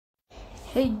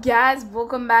Hey guys,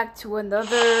 welcome back to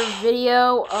another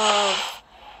video of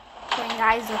playing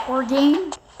Guys a Horror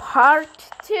Game Part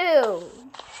 2.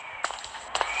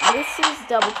 This is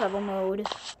Double Trouble mode.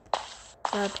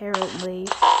 Apparently.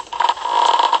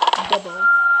 Double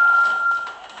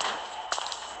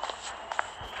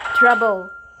Trouble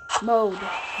mode.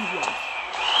 Yes.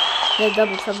 The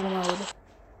Double Trouble mode.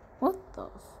 What the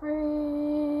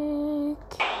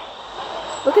frick?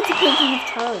 Look at the painting of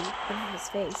Charlie of his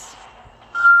face.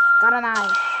 Got an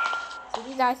eye. So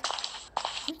these eyes,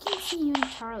 we can see you and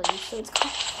Charlie. So it's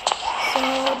called. So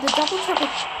the Double Trouble.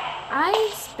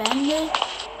 I spend it.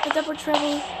 The Double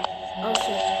Trouble. Oh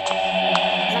shit.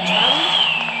 Is that Charlie?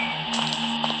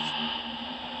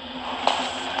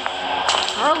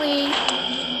 Charlie.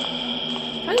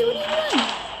 Charlie, what are you doing?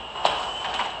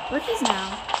 Where is now?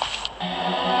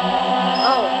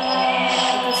 Oh,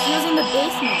 because he was in the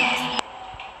basement.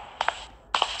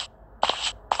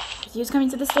 He was coming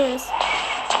to the stairs. There she is!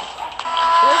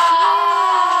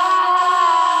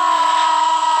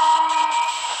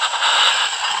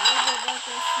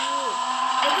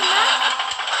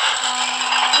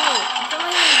 Hey, I'm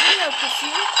filming a video, Chrissy.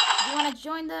 Do you want to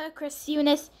join the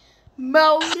Chrissy-ness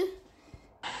mode?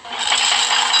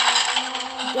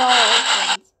 Door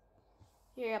opened.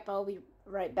 Here up, I'll be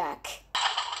right back.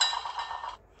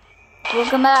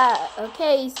 Welcome back.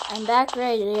 Okay, I'm back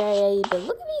ready. But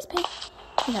look at these pics.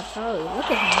 Yeah, Charlie, look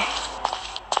at him.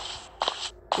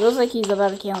 He looks like he's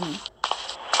about to kill me.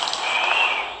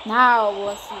 Now,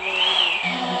 let's see what we do.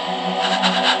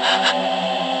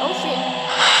 Oh, shit.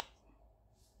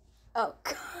 Oh,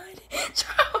 God.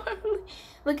 Charlie.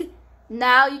 Look at...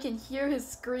 Now you can hear his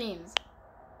screams.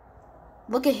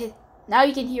 Look at his... Now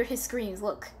you can hear his screams.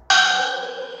 Look.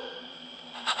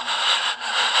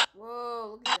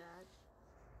 Whoa, look at that.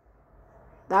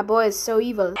 That boy is so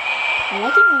evil. I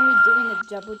like it when we're doing the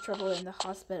Double Trouble in the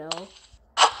hospital.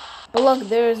 But look,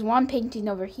 there's one painting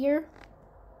over here.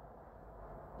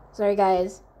 Sorry,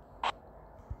 guys.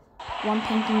 One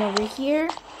painting over here.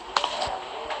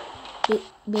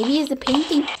 Maybe it's the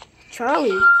painting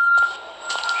Charlie.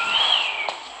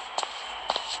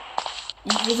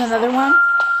 And here's another one.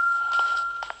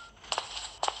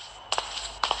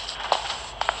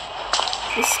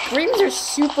 The screams are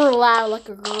super loud, like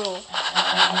a girl.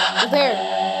 Right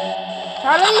there.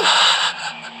 Charlie! It's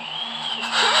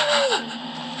Charlie!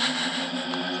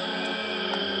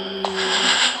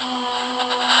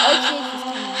 Oh shit, he's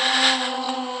coming.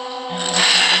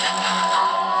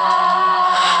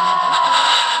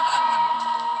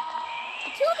 The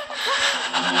two of them are coming!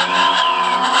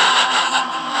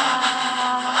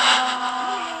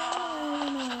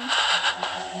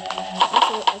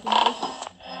 Also, I can hear you.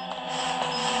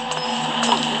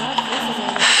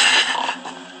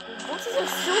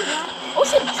 Oh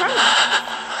shit, Charlie!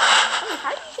 Hey,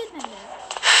 how did you get in there?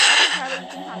 Okay, Charlie, you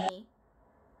can help me.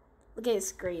 Look at his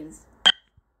screams.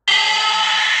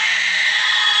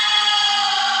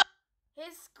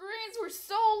 His screams were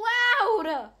so loud!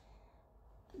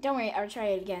 Don't worry, I'll try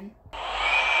it again.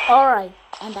 Alright,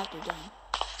 I'm back again.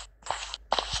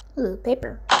 Ooh,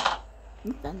 paper.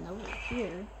 Nothing over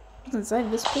here. What's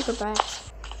inside this paper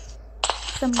box?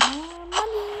 Some more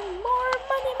money,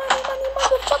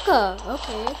 motherfucker.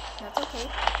 Okay, that's okay.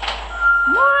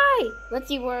 Alright, let's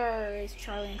see where is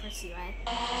Charlie and Chrissy at.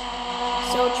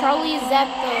 So Charlie is at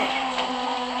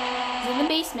he's in the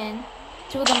basement.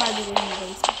 Two of them are in the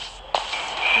basement.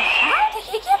 But how did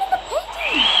he get in the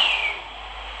painting?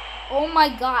 Oh my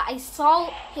god, I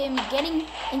saw him getting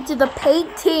into the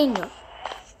painting.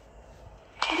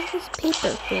 What is this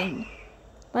paper thing?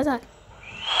 What's that?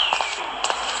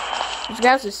 This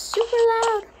house is super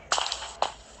loud.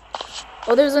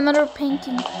 Oh, there's another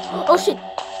painting. Oh shit! I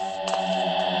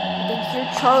can hear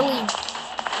Charlie.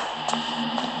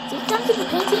 Did he come to the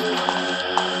painting?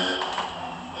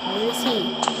 Where is he?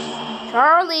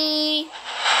 Charlie!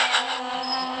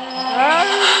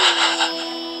 Charlie!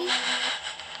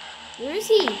 Where is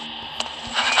he?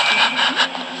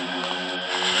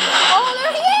 Oh,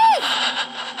 there he is!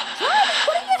 Charlie,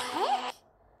 what the heck?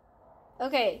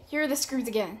 Okay, here are the screams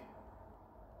again.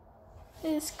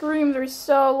 His screams are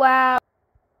so loud.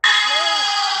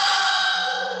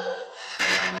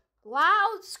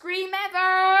 Loud scream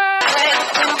ever!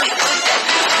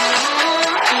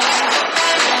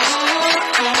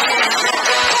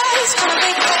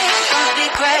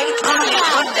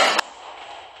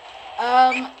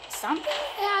 Something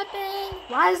happened.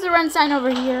 Why is the run sign over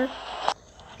here?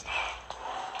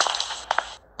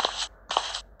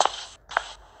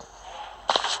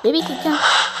 Maybe he can.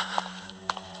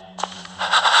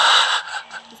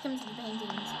 He's coming to the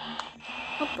paintings.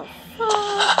 What the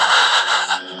fuck?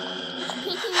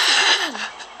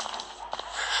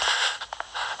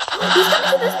 He's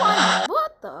coming to this one.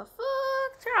 What the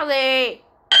fuck, Charlie?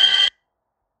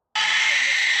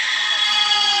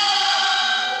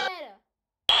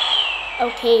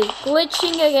 Okay,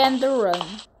 glitching again the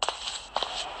room.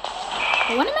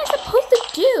 What am I supposed to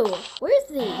do? Where is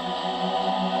he?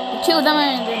 The two of them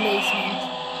are in the basement.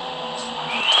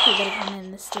 They gotta come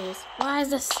in the stairs. Why is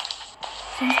this?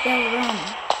 Since they'll run.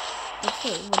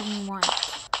 Okay, what do you want?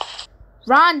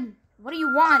 Run! What do you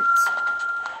want?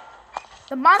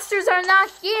 The monsters are not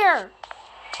here!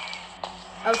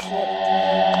 Oh shit.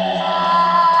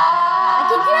 I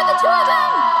can hear the two of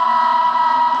them!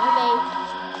 Where are they?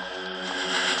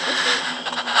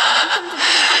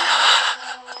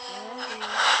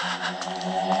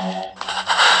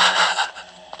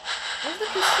 Where's the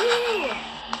pursuit?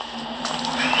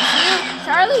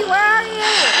 Charlie, where are you?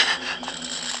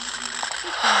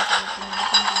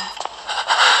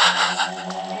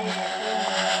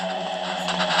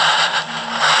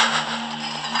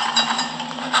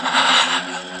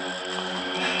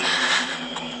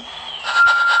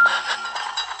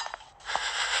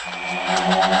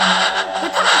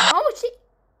 Oh shit!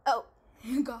 Oh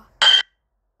god!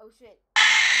 Oh shit!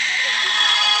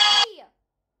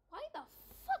 Why the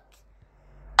fuck?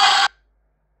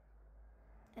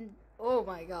 And oh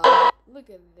my god! Look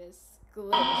at this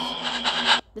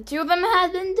glitch. The two of them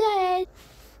have been dead.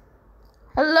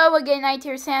 Hello again, Night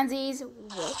Tier Sansies.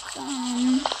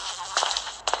 Welcome.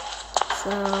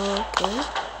 So okay.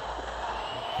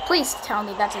 Please tell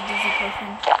me that's a dizzy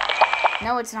potion.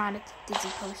 No, it's not a dizzy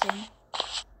potion.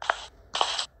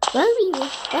 Where are we?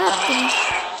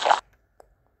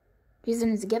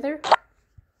 Fusing together.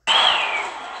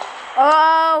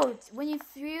 Oh, when you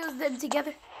fuse them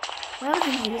together. Why would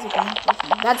you use a dizzy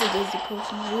potion? That's a dizzy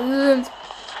potion.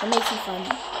 It makes you fun.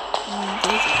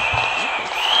 Dizzy.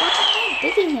 What's that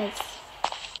dizziness?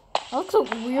 It looks so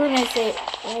weird when I say,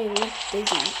 "Hey, look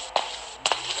dizzy."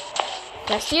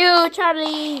 That's you,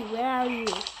 Charlie. Where are you?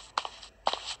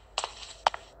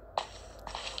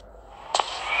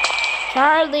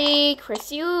 Charlie,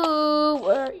 Chris, you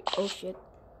where? Oh shit!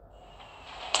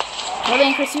 Charlie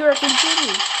and Chris, you are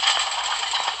confused.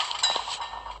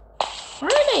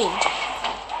 Where are they?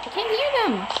 I can't hear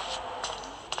them.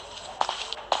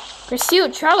 Chris, you,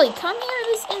 Charlie, come here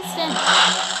this instant.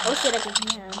 Oh shit! I can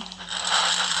hear him.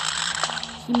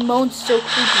 He moans so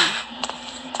creepy.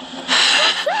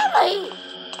 Charlie.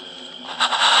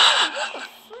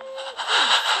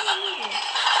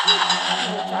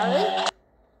 Charlie?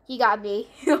 He got me.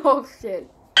 Oh shit.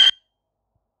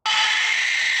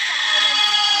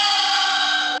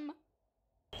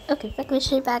 Okay,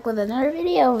 straight back with another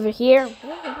video over here.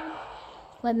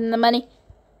 Letting the money.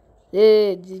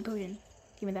 Potion.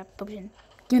 Give me that potion.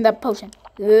 Give me that potion.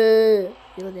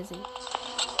 Feel dizzy.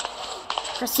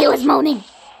 Priscilla is moaning.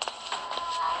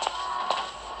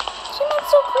 She moans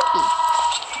so creepy.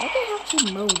 I don't know how she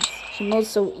moans. She moans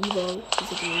so evil.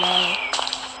 She's like low.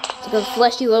 She's like a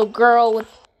fleshy little girl with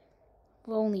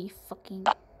only fucking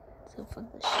so fuck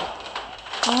this shit.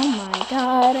 Oh my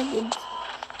god, I did.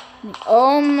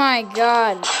 Oh my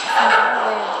god.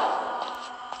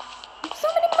 So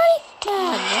many money.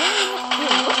 God,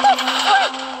 what the fuck?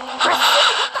 What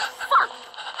the fuck?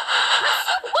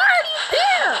 Why are you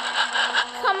there?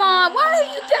 Come on, why are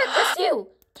you there, Chrisu?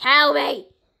 Tell me.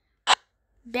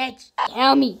 Bitch,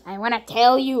 tell me. I wanna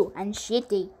tell you. I'm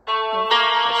shitty. Oh,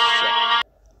 shit.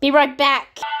 Be right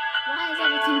back. Why is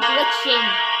everything glitching?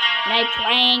 Am I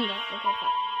playing?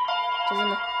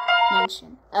 Doesn't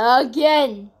mention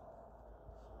again.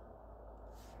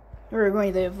 We're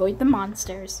going to avoid the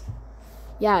monsters.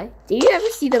 Yeah. Do you ever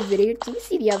see the video? Do you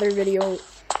see the other video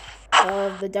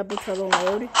of the Double Trouble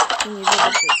mode?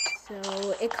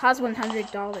 So it costs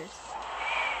 $100.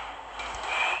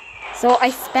 So I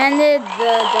spended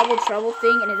the Double Trouble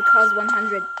thing, and it cost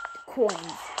 100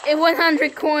 coins.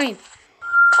 100 coins.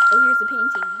 Oh, here's the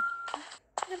painting.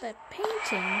 Look at that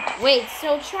painting. Wait,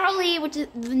 so Charlie, which is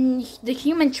the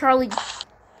human Charlie,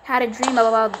 had a dream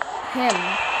about him.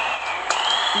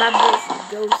 About this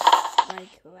ghost,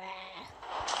 like,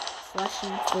 slushy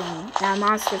thing. That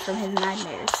monster from his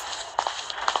nightmares.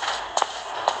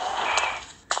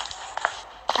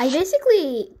 I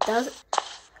basically does.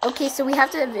 Okay, so we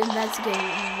have to investigate.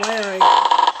 Where are you?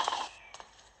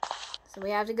 So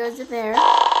we have to go to there.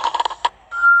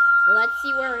 Let's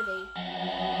see, where are they?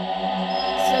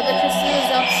 So the Christine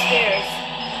is upstairs.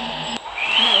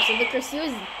 No, so the Christine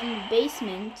is in the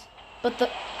basement, but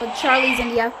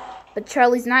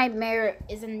Charlie's nightmare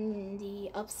is in the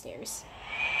upstairs.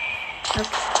 Okay.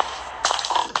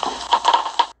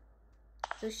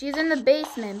 So she's in the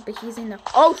basement, but he's in the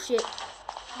oh shit.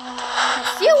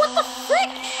 Crescio, what the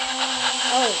frick?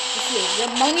 Oh, let's see.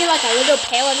 You're moaning like a little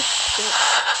pale shit.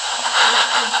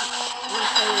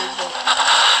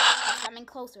 Coming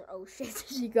closer. Oh shit,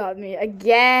 she got me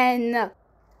again. A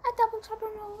double trouble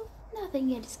roll. Nothing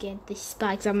yet is getting the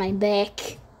spikes on my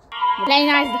back. Playing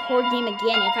as the horde game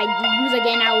again. If I lose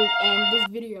again, I will end this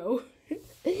video.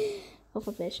 Oh,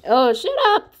 for fish. Oh, shut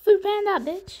up, Food Panda,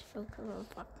 bitch. Oh,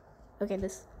 fuck. Okay,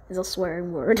 this is a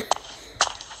swearing word.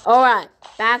 Alright,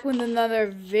 back with another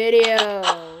video.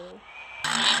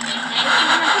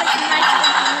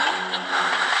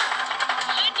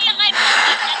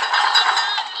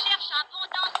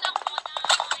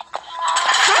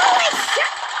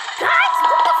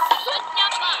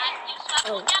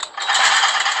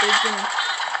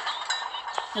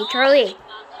 Hey Charlie!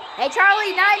 Hey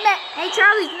Charlie, Nightmare! Hey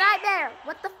Charlie's Nightmare!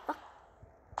 What the fuck?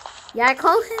 Yeah, I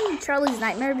call him Charlie's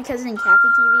Nightmare because in Cafe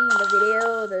TV, in the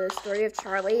video, the story of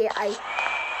Charlie, I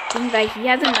think like he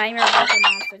has a nightmare about the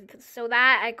monster. So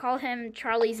that I call him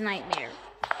Charlie's Nightmare.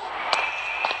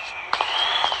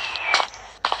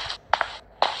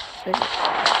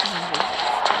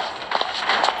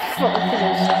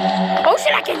 Oh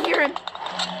shit, I can hear him!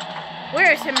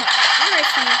 Where is him? Where is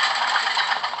he?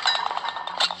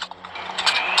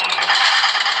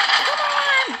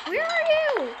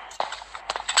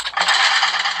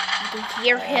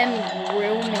 Hear him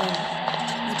groaning.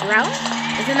 He's growling?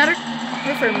 There's another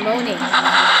word for moaning.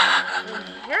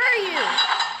 Where are you?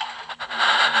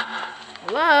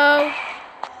 Hello?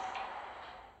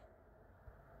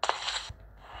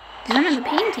 None of the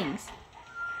paintings.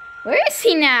 Where is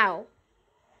he now?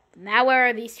 Now where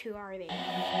are these two, are they?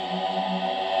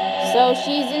 So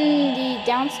she's in the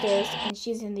downstairs and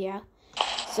she's in the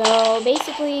so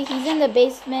basically he's in the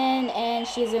basement and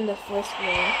she's in the first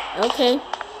floor. Okay.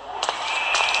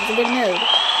 It's a good mood.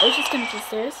 Oh, she's coming to the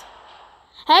stairs.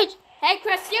 Hey,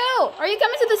 Crescio! Are you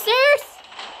coming to the stairs?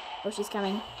 Oh, she's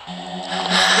coming.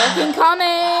 Fucking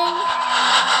coming!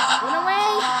 Run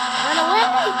away! Run away!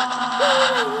 Run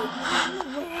away!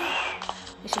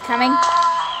 Is she coming?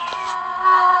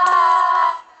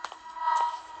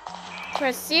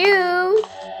 Crescio!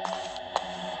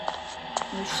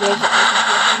 Oh shit, I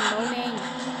can hear him moaning.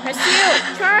 Crescio!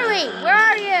 Charlie! Where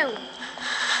are you?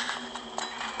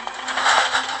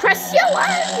 Crescio, where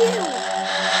are you?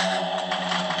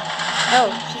 Oh,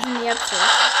 she's in the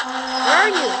upstairs. Where are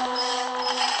you?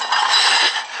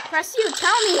 Crescio,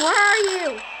 tell me, where are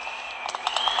you?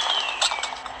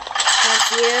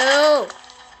 Crescio!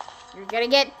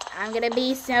 I'm gonna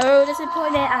be so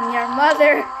disappointed. I'm your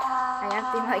mother. I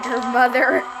acting like her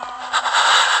mother.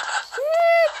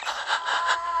 Shit!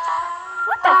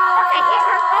 What the fuck? I hear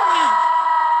her moaning.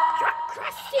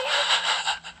 Crescio!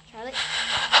 Charlie?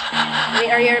 Wait,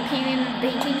 are you repeating the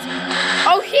paintings?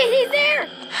 Oh shit, he's there!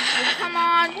 Oh, come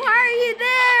on, why are you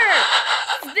there?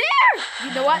 He's there!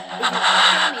 You know what? If you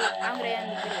kill me, I'm gonna end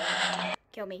the video.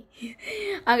 Kill me.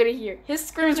 I'm gonna hear. His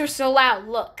screams are so loud,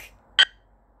 look.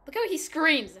 Look how he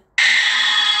screams. His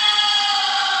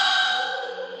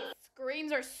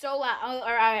screams are so loud.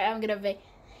 Alright, I'm gonna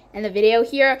end the video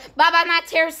here. Bye bye, my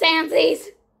Terror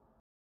Sansies!